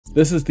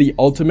This is the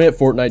ultimate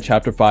Fortnite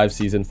Chapter 5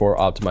 Season 4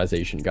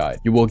 optimization guide.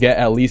 You will get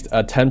at least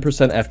a 10%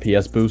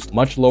 FPS boost,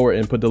 much lower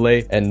input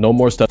delay, and no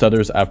more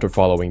stutters after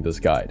following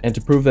this guide. And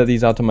to prove that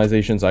these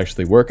optimizations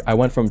actually work, I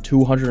went from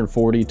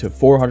 240 to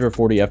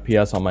 440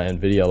 FPS on my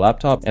NVIDIA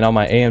laptop, and on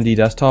my AMD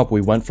desktop,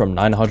 we went from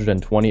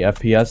 920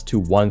 FPS to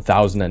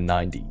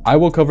 1090. I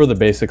will cover the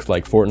basics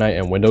like Fortnite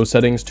and Windows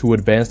settings to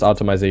advanced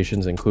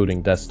optimizations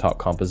including desktop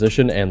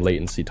composition and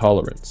latency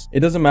tolerance.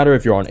 It doesn't matter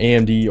if you're on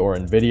AMD or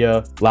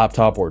NVIDIA,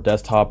 laptop or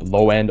desktop,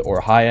 low end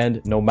or high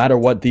end, no matter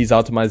what, these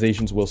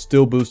optimizations will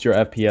still boost your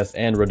FPS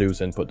and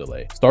reduce input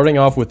delay. Starting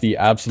off with the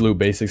absolute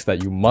basics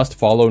that you must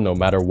follow no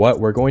matter what,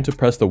 we're going to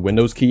press the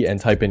Windows key and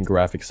type in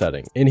graphic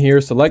setting. In here,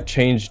 select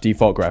change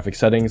default graphic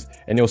settings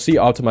and you'll see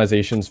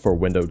optimizations for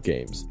windowed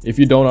games. If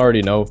you don't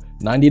already know,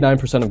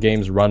 99% of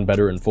games run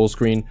better in full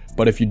screen,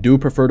 but if you do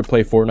prefer to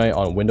play Fortnite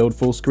on windowed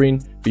full screen,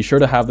 be sure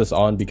to have this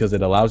on because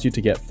it allows you to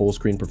get full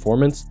screen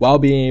performance while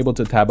being able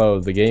to tab out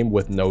of the game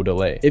with no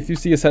delay. If you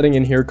see a setting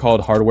in here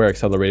called hardware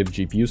accelerated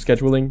GPU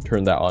scheduling,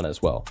 turn that on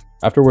as well.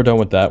 After we're done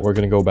with that, we're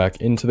going to go back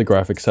into the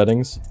graphic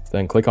settings,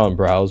 then click on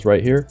browse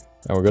right here,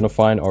 and we're going to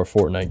find our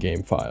Fortnite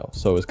game file.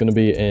 So it's going to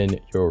be in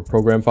your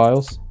program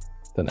files,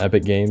 then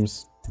Epic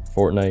Games,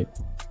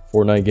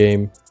 Fortnite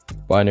game,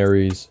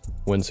 binaries,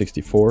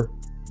 Win64,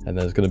 and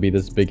then it's going to be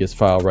this biggest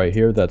file right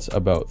here that's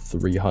about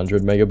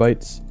 300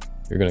 megabytes.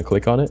 You're going to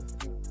click on it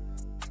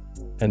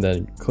and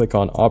then click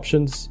on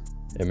options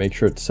and make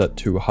sure it's set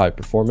to high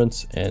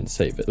performance and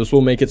save it. This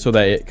will make it so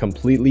that it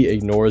completely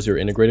ignores your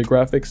integrated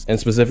graphics and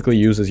specifically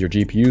uses your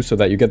GPU so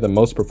that you get the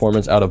most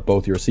performance out of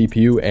both your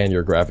CPU and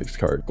your graphics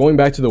card. Going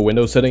back to the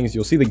Windows settings,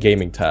 you'll see the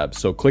gaming tab.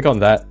 So click on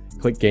that,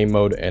 click game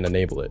mode and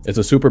enable it. It's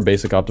a super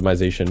basic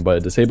optimization, but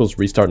it disables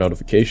restart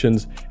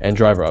notifications and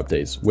driver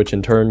updates, which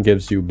in turn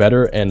gives you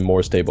better and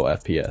more stable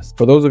FPS.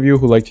 For those of you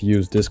who like to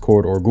use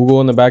Discord or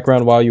Google in the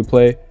background while you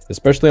play,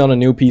 especially on a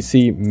new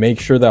PC, make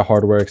sure that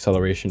hardware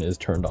acceleration is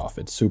turned off.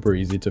 It's super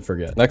easy to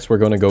forget. Next, we're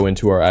going to go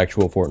into our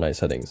actual Fortnite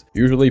settings.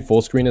 Usually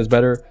full screen is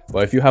better,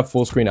 but if you have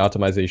full screen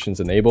optimizations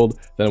enabled,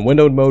 then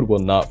windowed mode will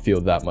not feel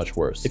that much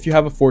worse. If you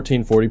have a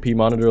 1440p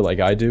monitor like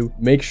I do,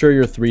 make sure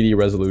your 3D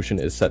resolution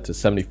is set to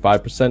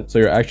 75% so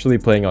you're actually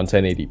playing on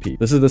 1080p.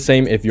 This is the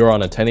same if you're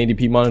on a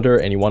 1080p monitor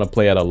and you want to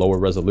play at a lower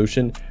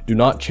resolution. Do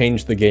not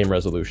change the game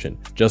resolution,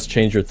 just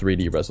change your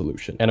 3D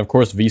resolution. And of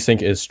course,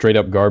 VSync is straight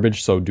up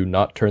garbage, so do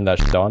not turn that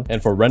shit on.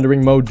 And for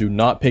rendering mode, do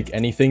not pick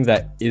anything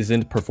that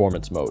isn't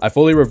performance mode. I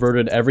fully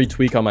reverted every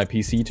tweak on my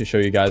PC to show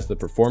you guys the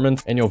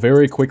performance, and you'll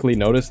very quickly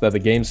notice that the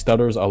game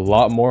stutters a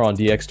lot more on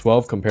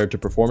DX12 compared to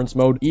performance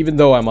mode, even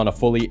though I'm on a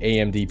fully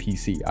AMD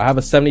PC. I have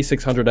a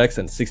 7600X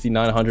and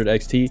 6900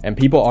 XT, and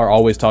people are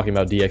always talking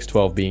about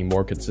DX12 being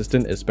more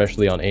consistent,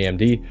 especially on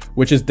AMD,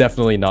 which is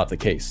definitely not the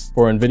case.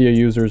 For NVIDIA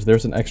users,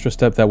 there's an extra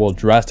step that will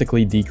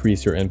drastically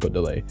decrease your input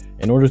delay.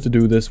 In order to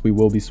do this, we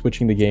will be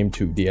switching the game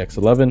to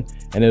DX11,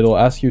 and it'll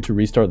ask you to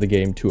restart the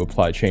game to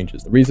apply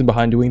changes. The reason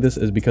behind doing this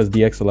is because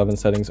DX11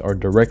 settings are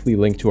directly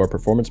linked to our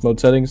performance mode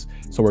settings,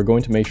 so we're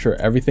going to make sure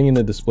everything in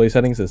the display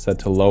settings is set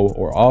to low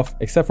or off,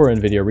 except for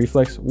NVIDIA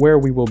Reflex, where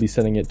we will be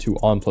setting it to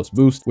on plus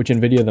boost, which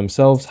NVIDIA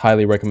themselves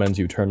highly recommends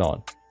you turn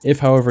on. If,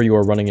 however, you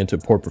are running into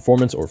poor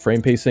performance or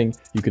frame pacing,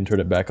 you can turn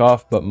it back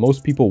off, but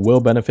most people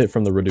will benefit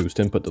from the reduced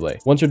input delay.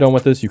 Once you're done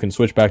with this, you can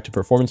switch back to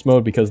performance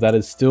mode because that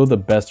is still the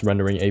best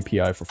rendering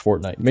API for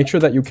Fortnite. Make sure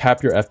that you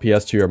cap your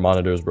FPS to your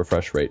monitor's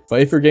refresh rate. But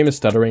if your game is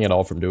stuttering at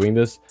all from doing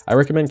this, I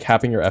recommend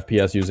capping your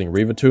FPS using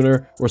Riva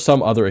Tuner or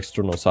some other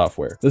external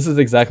software. This is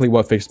exactly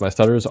what fixed my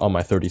stutters on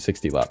my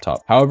 3060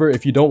 laptop. However,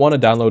 if you don't want to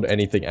download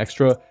anything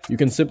extra, you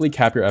can simply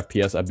cap your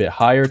FPS a bit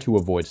higher to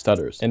avoid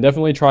stutters. And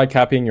definitely try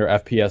capping your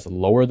FPS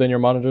lower than your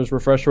monitor's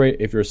refresh rate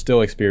if you're still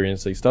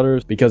experiencing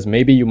stutters, because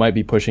maybe you might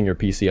be pushing your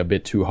PC a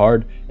bit too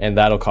hard and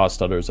that'll cause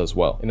stutters as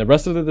well. In the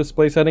rest of the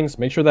display settings,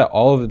 make sure that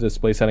all of the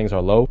display settings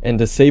are low and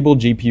disable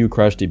GPU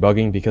crash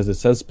debugging because it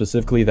says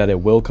specifically that it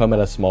will come at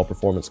a small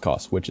performance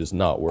cost, which is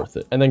not worth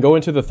it. And then go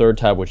into the third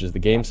tab, which is the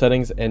game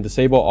settings, and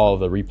disable all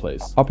of the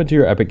replays. Hop into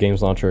your Epic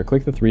Games launcher,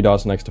 click the three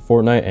dots next to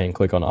Fortnite and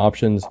click on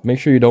options. Make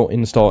sure you don't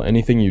install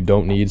anything you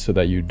don't need so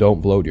that you don't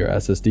bloat your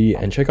SSD,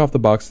 and check off the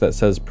box that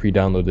says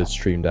pre-downloaded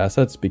streamed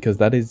assets because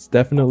that is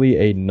definitely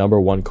a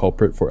 #1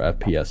 culprit for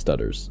FPS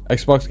stutters.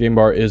 Xbox Game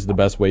Bar is the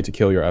best way to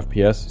kill your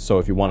FPS, so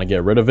if you want to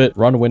get rid of it,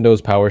 run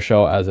Windows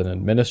PowerShell as an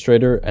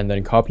administrator and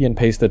then copy and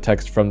paste the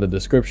text from the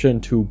description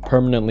to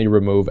permanently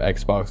remove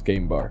Xbox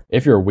Game Bar.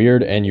 If you're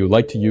weird and you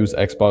like to use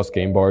Xbox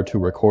Game Bar to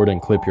record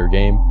and clip your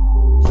game,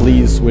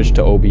 please switch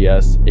to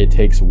OBS. It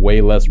takes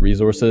way less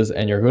resources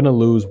and you're going to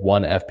lose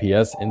 1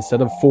 FPS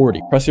instead of 40.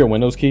 Press your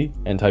Windows key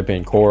and type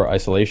in Core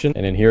Isolation,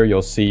 and in here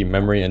you'll see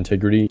Memory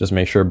Integrity. Just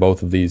make sure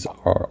both of these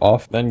are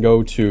off. Then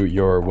go to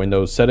your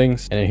Windows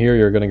settings, and in here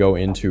you're going to go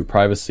into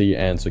Privacy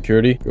and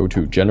Security. Go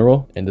to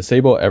General and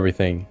disable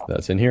everything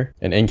that's in here.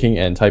 And inking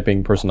and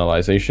typing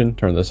personalization,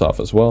 turn this off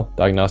as well.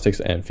 Diagnostics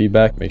and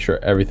feedback, make sure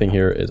everything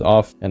here is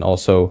off, and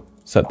also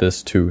set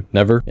this to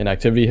never. In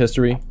activity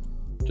history,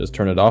 just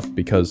turn it off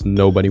because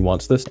nobody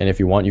wants this. And if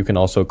you want, you can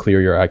also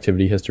clear your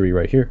activity history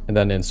right here. And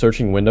then in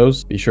searching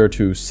Windows, be sure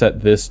to set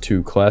this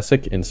to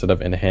classic instead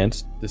of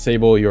enhanced.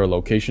 Disable your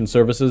location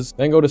services,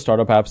 then go to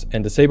startup apps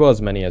and disable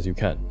as many as you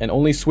can. And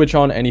only switch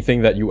on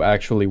anything that you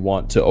actually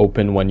want to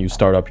open when you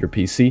start up your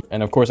PC.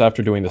 And of course,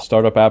 after doing the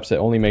startup apps, it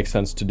only makes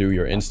sense to do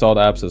your installed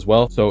apps as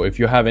well. So if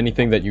you have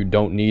anything that you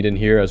don't need in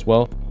here as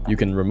well, you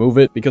can remove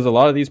it, because a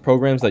lot of these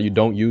programs that you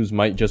don't use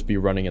might just be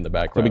running in the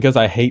background. So because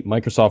I hate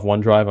Microsoft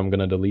OneDrive, I'm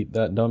gonna delete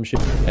that dumb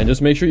shit. And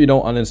just make sure you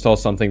don't uninstall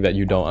something that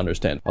you don't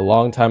understand. A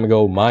long time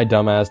ago, my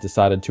dumbass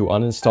decided to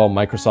uninstall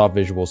Microsoft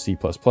Visual C++,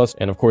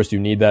 and of course you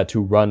need that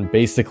to run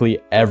basically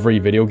every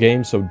video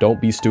game, so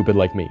don't be stupid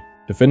like me.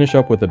 To finish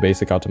up with the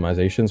basic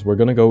optimizations, we're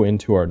gonna go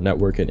into our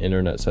network and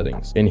internet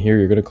settings. In here,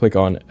 you're gonna click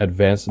on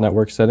Advanced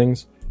Network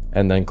Settings,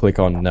 and then click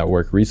on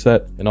Network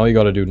Reset. And all you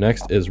gotta do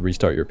next is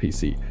restart your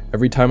PC.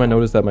 Every time I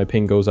notice that my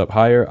ping goes up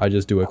higher, I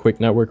just do a quick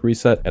network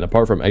reset. And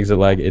apart from exit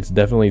lag, it's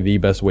definitely the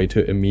best way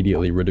to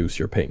immediately reduce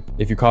your ping.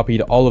 If you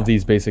copied all of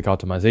these basic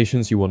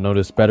optimizations, you will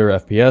notice better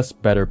FPS,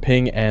 better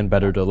ping, and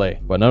better delay.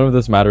 But none of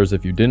this matters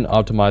if you didn't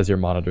optimize your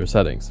monitor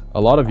settings.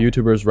 A lot of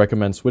YouTubers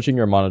recommend switching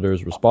your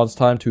monitor's response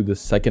time to the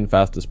second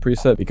fastest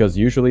preset, because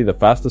usually the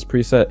fastest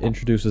preset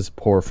introduces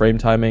poor frame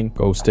timing,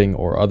 ghosting,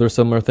 or other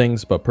similar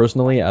things. But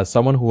personally, as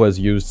someone who has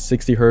used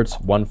 60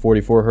 Hz,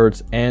 144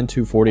 Hz, and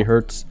 240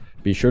 Hz,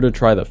 be sure to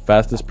try the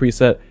fastest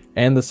preset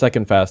and the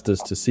second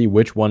fastest to see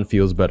which one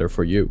feels better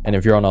for you. And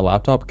if you're on a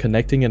laptop,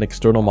 connecting an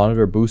external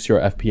monitor boosts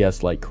your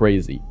FPS like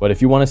crazy. But if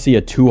you want to see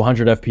a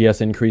 200 FPS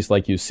increase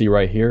like you see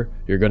right here,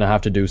 you're going to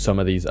have to do some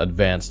of these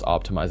advanced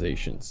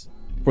optimizations.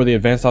 For the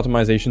advanced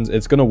optimizations,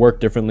 it's going to work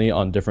differently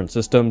on different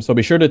systems, so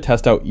be sure to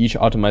test out each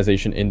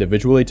optimization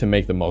individually to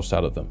make the most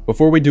out of them.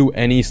 Before we do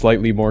any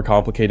slightly more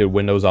complicated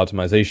Windows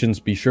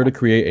optimizations, be sure to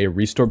create a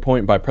restore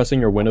point by pressing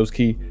your Windows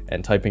key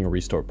and typing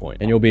restore point,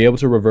 and you'll be able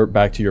to revert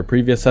back to your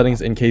previous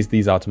settings in case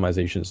these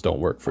optimizations don't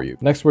work for you.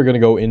 Next, we're going to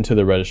go into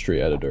the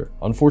registry editor.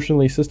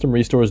 Unfortunately, system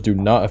restores do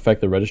not affect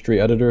the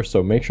registry editor,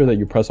 so make sure that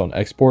you press on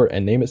export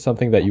and name it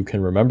something that you can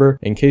remember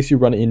in case you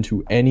run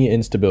into any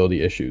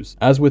instability issues.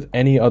 As with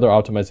any other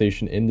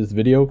optimization in this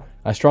video,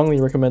 I strongly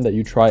recommend that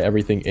you try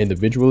everything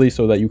individually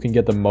so that you can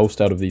get the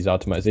most out of these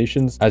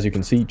optimizations. As you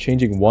can see,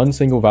 changing one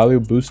single value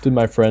boosted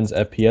my friend's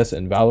FPS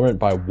in Valorant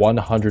by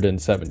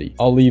 170.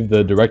 I'll leave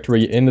the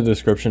directory in the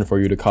description for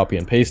you to copy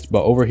and paste,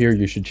 but over here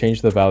you should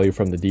change the value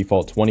from the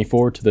default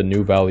 24 to the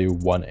new value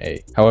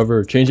 1A.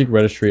 However, changing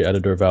registry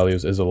editor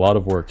values is a lot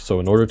of work, so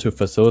in order to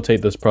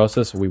facilitate this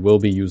process, we will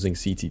be using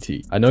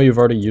CTT. I know you've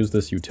already used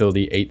this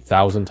utility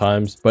 8,000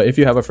 times, but if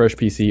you have a fresh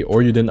PC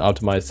or you didn't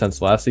optimize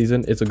since last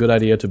season, it's a good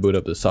idea to boot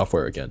up the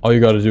software again. All you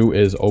got to do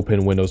is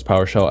open Windows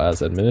PowerShell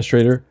as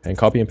administrator and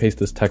copy and paste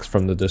this text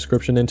from the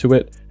description into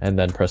it, and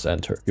then press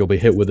enter. You'll be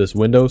hit with this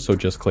window, so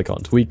just click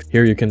on tweak.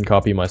 Here you can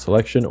copy my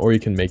selection or you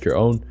can make your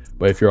own,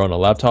 but if you're on a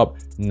laptop,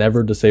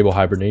 never disable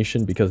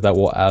hibernation because that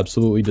will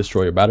absolutely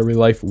destroy your battery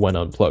life when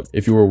unplugged.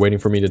 If you were waiting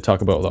for me to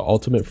talk about the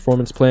ultimate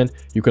performance plan,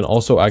 you can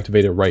also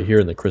activate it right here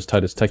in the Chris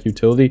Titus Tech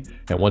utility,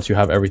 and once you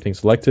have everything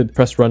selected,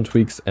 press run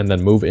tweaks and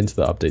then move into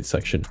the update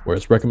section, where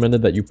it's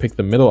recommended that you pick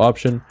the middle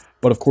option.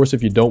 But of course,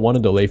 if you don't want a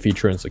delay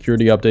feature in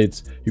security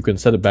updates, you can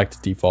set it back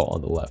to default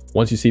on the left.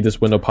 Once you see this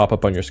window pop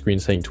up on your screen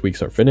saying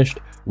tweaks are finished,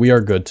 we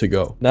are good to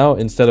go. Now,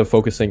 instead of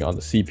focusing on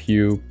the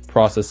CPU,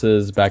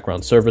 processes,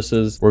 background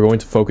services, we're going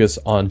to focus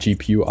on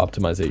GPU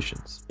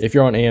optimizations. If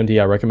you're on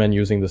AMD, I recommend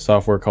using the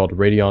software called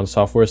Radeon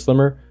Software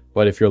Slimmer.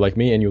 But if you're like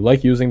me and you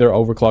like using their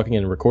overclocking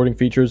and recording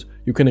features,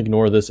 you can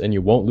ignore this and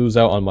you won't lose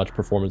out on much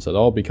performance at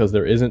all because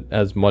there isn't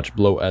as much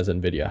bloat as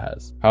NVIDIA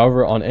has.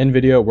 However, on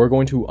NVIDIA, we're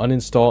going to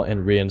uninstall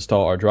and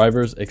reinstall our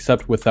drivers,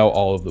 except without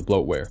all of the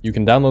bloatware. You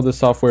can download this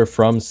software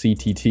from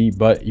CTT,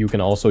 but you can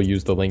also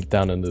use the link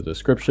down in the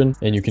description,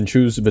 and you can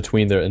choose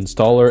between their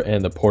installer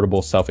and the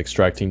portable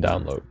self-extracting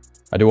download.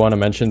 I do want to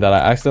mention that I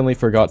accidentally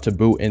forgot to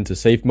boot into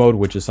safe mode,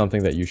 which is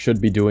something that you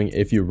should be doing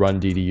if you run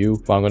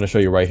DDU. But I'm going to show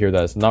you right here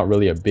that it's not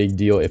really a big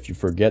deal if you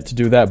forget to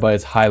do that, but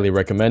it's highly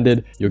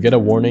recommended. You'll get a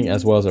warning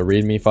as well as a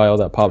README file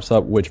that pops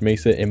up, which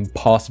makes it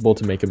impossible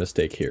to make a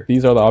mistake here.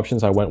 These are the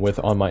options I went with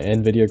on my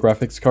NVIDIA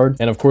graphics card.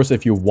 And of course,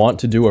 if you want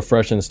to do a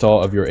fresh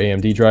install of your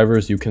AMD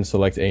drivers, you can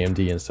select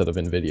AMD instead of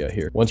NVIDIA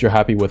here. Once you're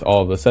happy with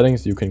all of the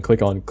settings, you can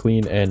click on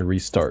clean and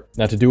restart.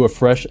 Now, to do a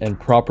fresh and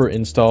proper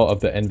install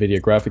of the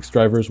NVIDIA graphics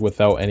drivers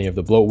without any of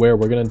the bloatware,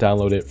 we're going to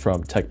download it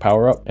from Tech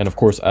PowerUp. And of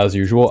course, as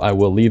usual, I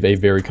will leave a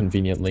very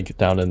convenient link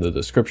down in the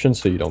description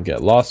so you don't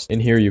get lost. In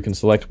here, you can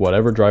select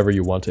whatever driver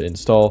you want to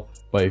install.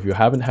 But if you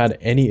haven't had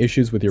any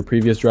issues with your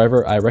previous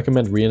driver, I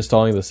recommend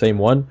reinstalling the same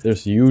one.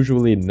 There's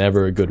usually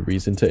never a good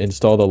reason to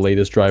install the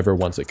latest driver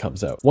once it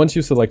comes out. Once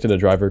you selected a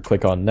driver,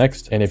 click on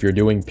next. And if you're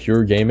doing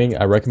pure gaming,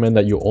 I recommend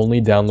that you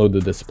only download the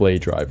display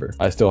driver.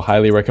 I still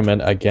highly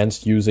recommend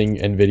against using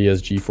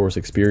NVIDIA's GeForce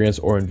Experience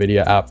or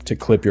NVIDIA app to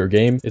clip your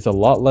game. It's a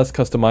lot less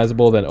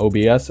customizable than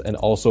OBS and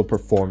also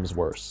performs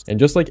worse. And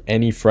just like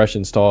any fresh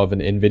install of an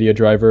NVIDIA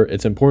driver,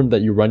 it's important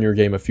that you run your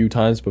game a few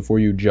times before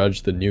you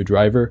judge the new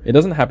driver. It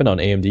doesn't happen on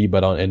AMD, but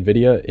but on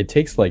NVIDIA, it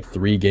takes like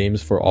 3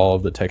 games for all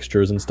of the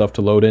textures and stuff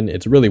to load in.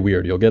 It's really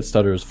weird. You'll get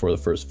stutters for the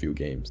first few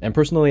games. And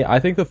personally, I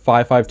think the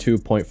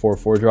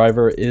 552.44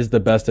 driver is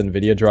the best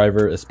NVIDIA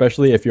driver,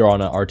 especially if you're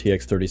on an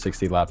RTX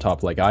 3060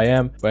 laptop like I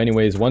am. But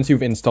anyways, once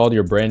you've installed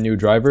your brand new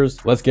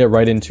drivers, let's get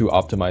right into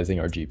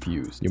optimizing our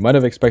GPUs. You might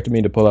have expected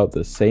me to pull out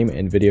the same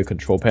NVIDIA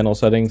control panel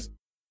settings,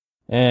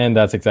 and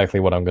that's exactly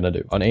what I'm going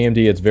to do. On AMD,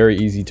 it's very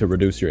easy to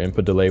reduce your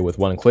input delay with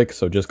one click,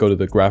 so just go to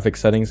the graphics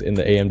settings in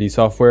the AMD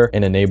software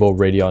and enable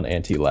Radeon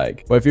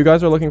anti-lag. But if you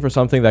guys are looking for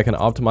something that can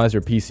optimize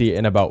your PC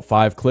in about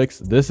 5 clicks,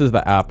 this is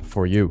the app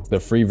for you. The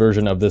free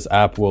version of this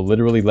app will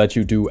literally let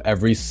you do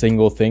every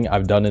single thing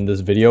I've done in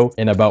this video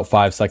in about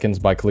 5 seconds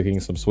by clicking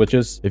some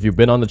switches. If you've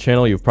been on the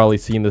channel, you've probably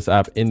seen this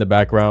app in the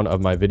background of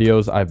my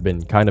videos. I've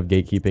been kind of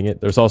gatekeeping it.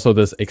 There's also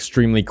this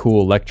extremely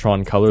cool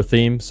Electron color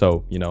theme,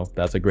 so you know,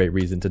 that's a great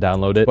reason to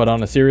download it. But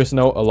on a serious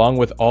note, along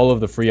with all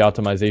of the free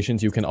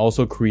optimizations, you can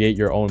also create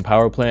your own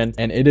power plan,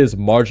 and it is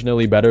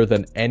marginally better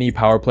than any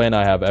power plan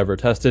I have ever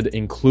tested,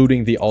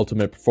 including the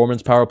ultimate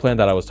performance power plan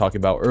that I was talking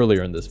about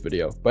earlier in this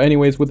video. But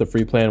anyways, with the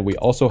free plan, we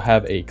also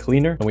have a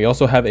cleaner, and we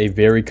also have a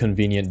very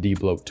convenient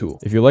debloat tool.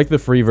 If you like the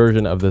free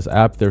version of this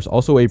app, there's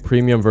also a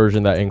premium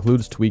version that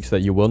includes tweaks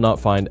that you will not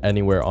find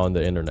anywhere on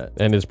the internet,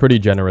 and it's pretty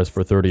generous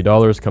for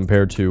 $30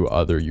 compared to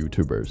other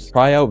YouTubers.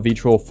 Try out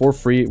Vitrol for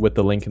free with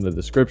the link in the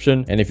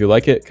description, and if you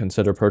like it,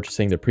 consider purchasing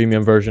the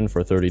premium version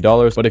for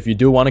 $30. But if you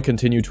do want to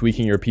continue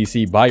tweaking your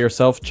PC by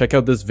yourself, check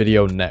out this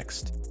video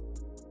next.